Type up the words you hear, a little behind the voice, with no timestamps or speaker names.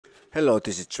Hello,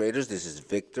 this is traders. This is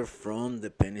Victor from the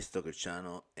Penny Stocker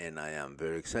channel, and I am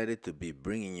very excited to be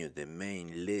bringing you the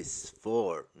main list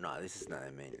for. No, this is not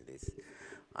a main list.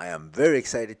 I am very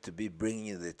excited to be bringing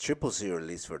you the 000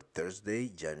 list for Thursday,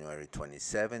 January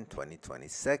 27,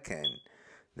 2022.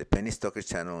 The Penny Stocker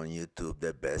channel on YouTube,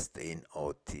 the best in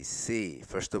OTC.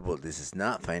 First of all, this is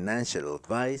not financial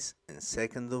advice, and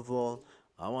second of all,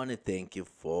 I want to thank you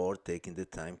for taking the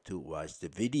time to watch the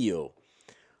video.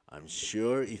 I'm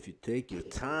sure if you take your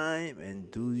time and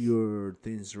do your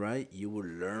things right, you will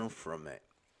learn from it.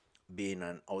 Being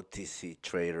an OTC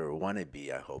trader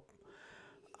wannabe, I hope.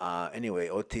 Anyway,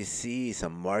 OTC is a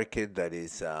market that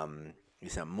is a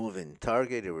moving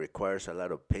target. It requires a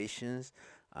lot of patience,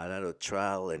 a lot of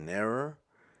trial and error,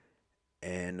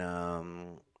 and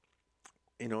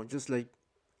just like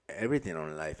everything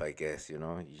on life, I guess. You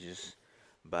just.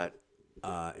 But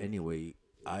anyway,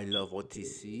 I love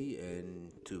OTC,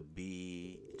 and to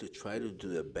try to do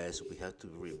the best, we have to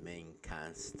remain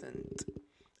constant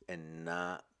and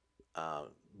not uh,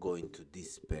 go into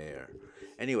despair.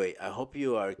 Anyway, I hope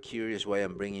you are curious why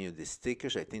I'm bringing you these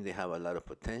stickers. I think they have a lot of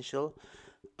potential.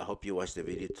 I hope you watch the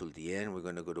video till the end. We're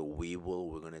gonna go to Webull.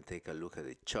 We're gonna take a look at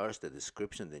the charts, the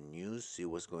description, the news, see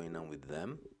what's going on with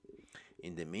them.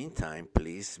 In the meantime,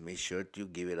 please make sure to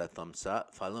give it a thumbs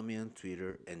up, follow me on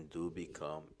Twitter, and do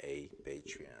become a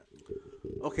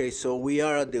Patreon. Okay, so we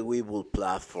are at the Webull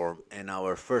platform, and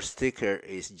our first ticker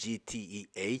is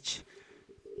GTEH.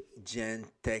 Gen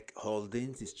Tech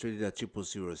Holdings is traded at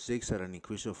 0006 at an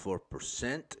increase of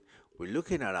 4%. We're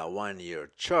looking at a 1 year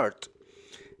chart,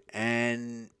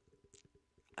 and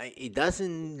it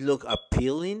doesn't look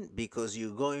appealing because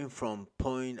you're going from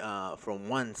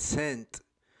 1 cent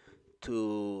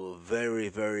to very,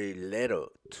 very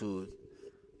little to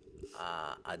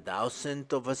a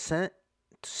thousandth of a cent,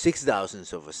 6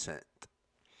 thousandths of a cent,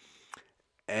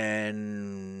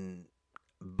 and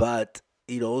but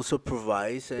it also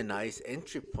provides a nice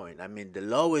entry point. I mean, the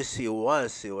lowest it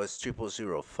was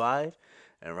 0005,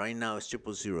 and right now it's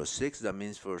 0006. That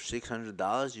means for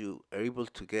 $600 you are able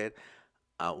to get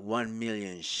 1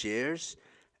 million shares.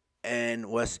 And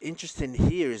what's interesting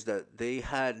here is that they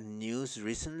had news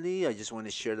recently. I just want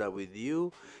to share that with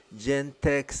you.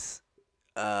 Gentex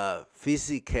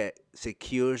Physica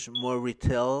secures more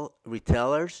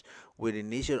retailers with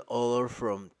initial order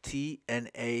from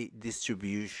TNA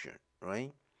Distribution,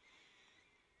 right?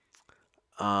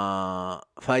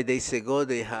 5 days ago,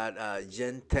 they had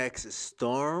Gentex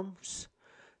Storms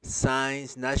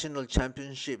signs national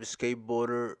championship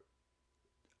skateboarder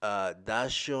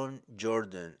Dashon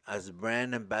Jordan as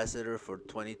brand ambassador for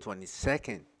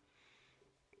 2022.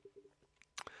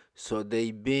 So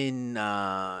they've been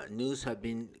news have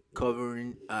been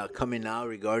covering coming out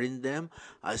regarding them.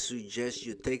 I suggest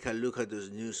you take a look at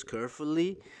those news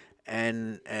carefully.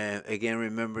 And again,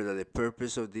 remember that the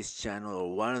purpose of this channel,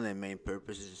 or one of the main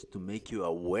purposes, is to make you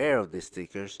aware of the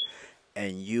stickers,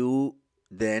 and you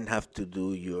then have to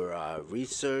do your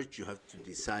research. You have to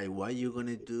decide what you're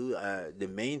gonna do. The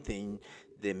main thing,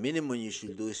 the minimum you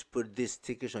should do is put these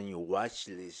stickers on your watch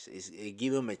list.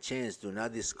 Give them a chance. Do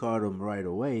not discard them right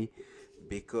away,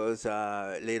 because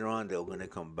later on they're gonna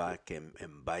come back and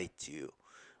bite you.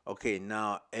 Okay,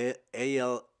 now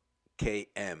ALKM.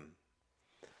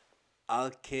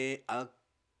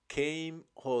 Alkane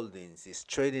Holdings is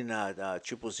trading at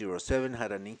 0007,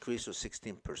 had an increase of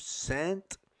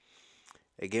 16%.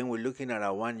 Again, we're looking at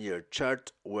a 1 year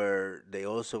chart where they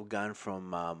also gone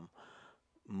from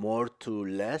more to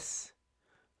less,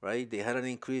 right? They had an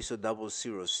increase of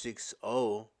 0060,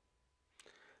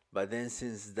 but then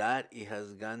since that, it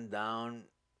has gone down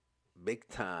big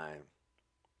time.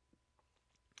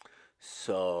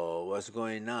 So what's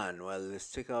going on? Well,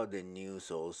 let's check out the news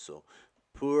also.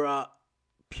 Pura,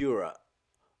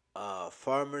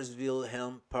 Farmersville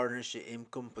Helm Partnership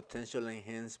income potential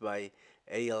enhanced by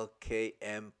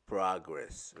ALKM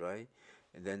progress, right?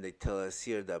 And then they tell us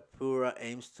here that Pura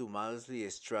aims to modestly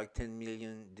extract 10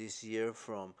 million this year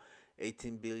from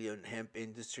 18 billion hemp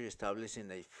industry,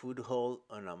 establishing a foothold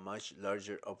on a much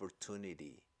larger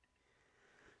opportunity.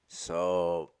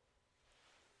 So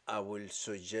I will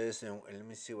suggest, and let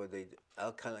me see what they do.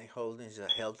 Alkaline Holdings is a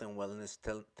health and wellness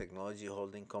technology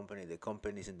holding company. The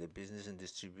company is in the business and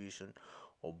distribution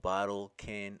of bottle,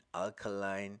 can,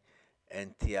 alkaline,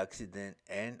 antioxidant,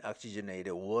 and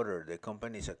oxygenated water. The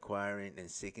company is acquiring and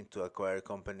seeking to acquire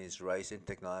companies' rising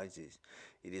technologies.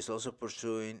 It is also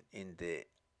pursuing in the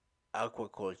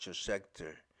aquaculture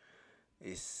sector.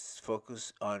 It's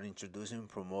focused on introducing,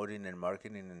 promoting, and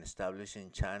marketing and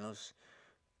establishing channels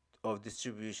of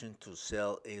distribution to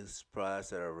sell its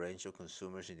products at a range of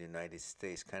consumers in the United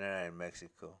States, Canada, and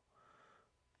Mexico.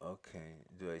 Okay.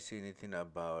 Do I see anything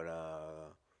about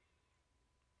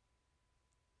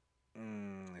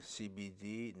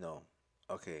CBD? No.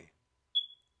 Okay.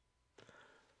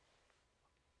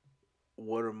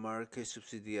 Watermark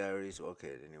subsidiaries.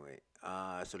 Okay. Anyway.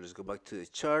 So let's go back to the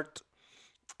chart,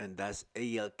 and that's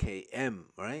ALKM,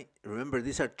 right? Remember,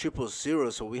 these are triple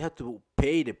zeros, so we have to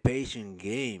pay the patient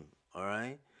game. All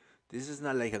right. This is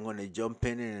not like I'm gonna jump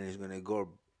in and it's gonna go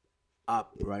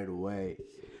up right away.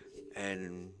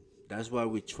 And that's why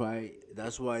we try,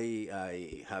 that's why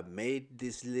I have made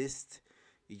this list.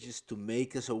 It's just to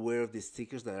make us aware of the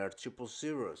stickers that are triple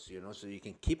zeros, so you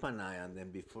can keep an eye on them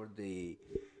before they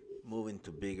move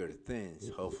into bigger things,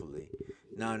 hopefully.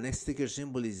 Now, next sticker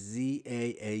symbol is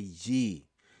ZAAG.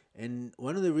 And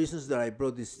one of the reasons that I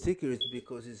brought this sticker is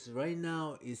because it's right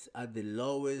now is at the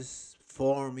lowest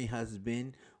form it has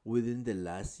been within the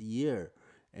last year.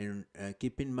 And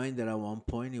keep in mind that at one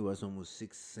point it was almost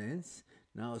 6 cents.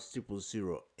 Now it's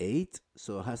 0008.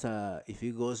 So it has a, if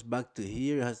it goes back to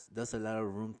here, it has, that's a lot of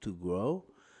room to grow,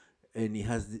 and it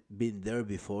has been there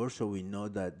before, so we know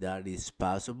that that is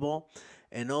possible.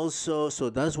 And also, so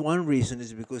that's one reason,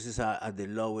 is because it's at the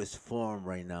lowest form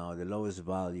right now, the lowest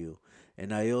value.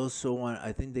 And I also want,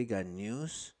 I think they got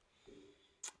news.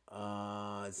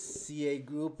 CA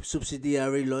Group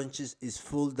subsidiary launches its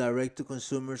full direct to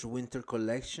consumers winter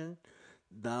collection.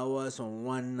 That was on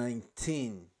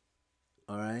 119.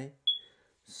 All right.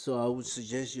 So I would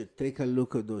suggest you take a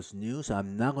look at those news.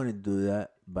 I'm not going to do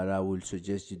that, but I would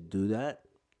suggest you do that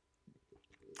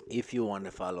if you want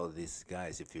to follow these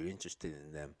guys, if you're interested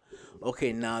in them.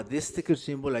 Okay, now this sticker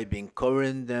symbol, I've been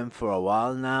covering them for a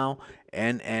while now.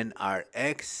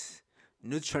 NNRX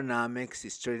Nutronomics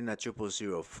is trading at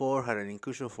 0004, had an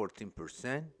increase of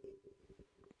 14%.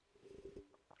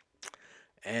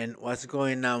 And what's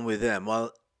going on with them?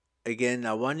 Well, again,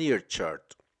 a 1 year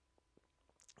chart.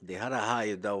 They had a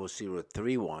high of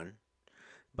 0031,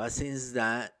 but since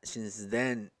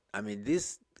then, I mean,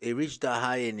 this, it reached a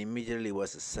high and immediately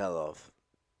was a sell-off.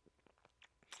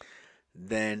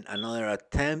 Then another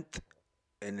attempt,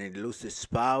 and it loses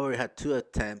power. It had two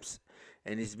attempts,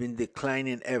 and it's been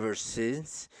declining ever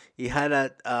since. It had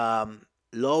a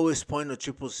lowest point of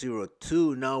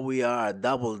 0002. Now we are at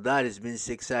double that. It's been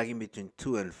zigzagging between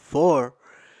 2 and 4.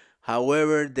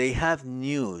 However, they have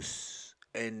news,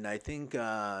 and I think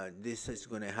this is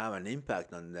going to have an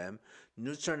impact on them.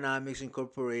 Nutronomics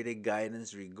incorporated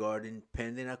guidance regarding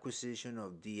pending acquisition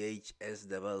of DHS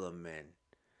development.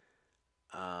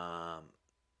 Um,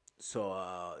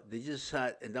 so they just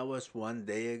had, and that was one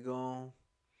day ago,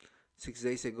 6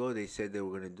 days ago. They said they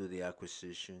were going to do the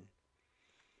acquisition.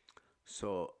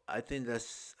 So I think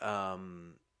that's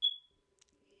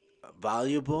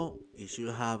valuable. It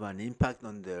should have an impact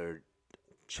on their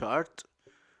chart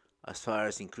as far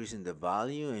as increasing the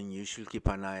value, and you should keep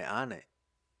an eye on it.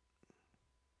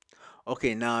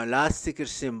 Okay, now last sticker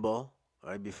symbol,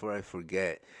 right before I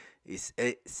forget, is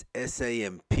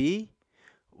SAMP,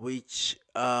 which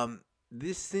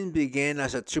this thing began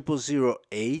as a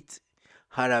 0008,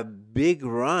 had a big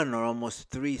run or almost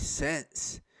 3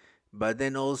 cents, but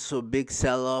then also big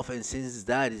sell off, and since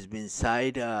that it's been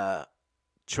side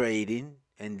trading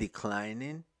and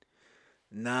declining.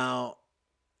 Now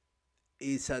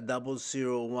it's a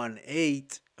 0018,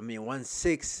 I mean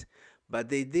 16, but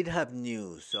they did have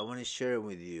news. So I want to share it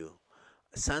with you.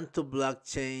 Santo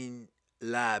Blockchain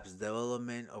Labs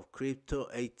development of crypto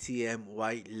ATM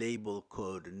white label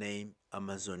code named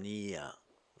Amazonia,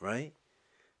 right?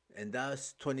 And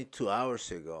that's 22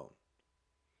 hours ago.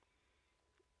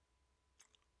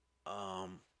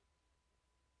 Um,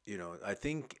 I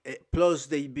think plus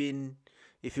they've been,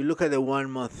 if you look at the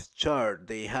 1 month chart,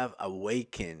 they have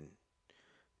awakened.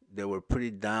 They were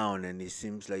pretty down, and it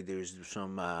seems like there's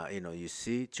some, you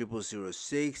see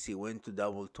 0006, it went to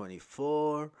double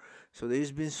 24. So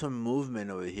there's been some movement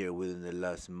over here within the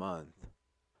last month.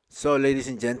 So, ladies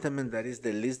and gentlemen, that is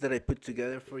the list that I put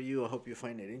together for you. I hope you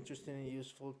find it interesting and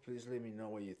useful. Please let me know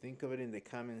what you think of it in the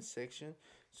comments section.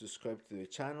 Subscribe to the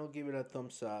channel, give it a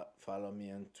thumbs up, follow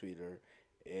me on Twitter,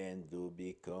 and do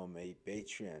become a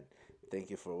Patreon. Thank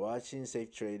you for watching.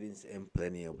 Safe tradings and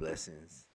plenty of blessings.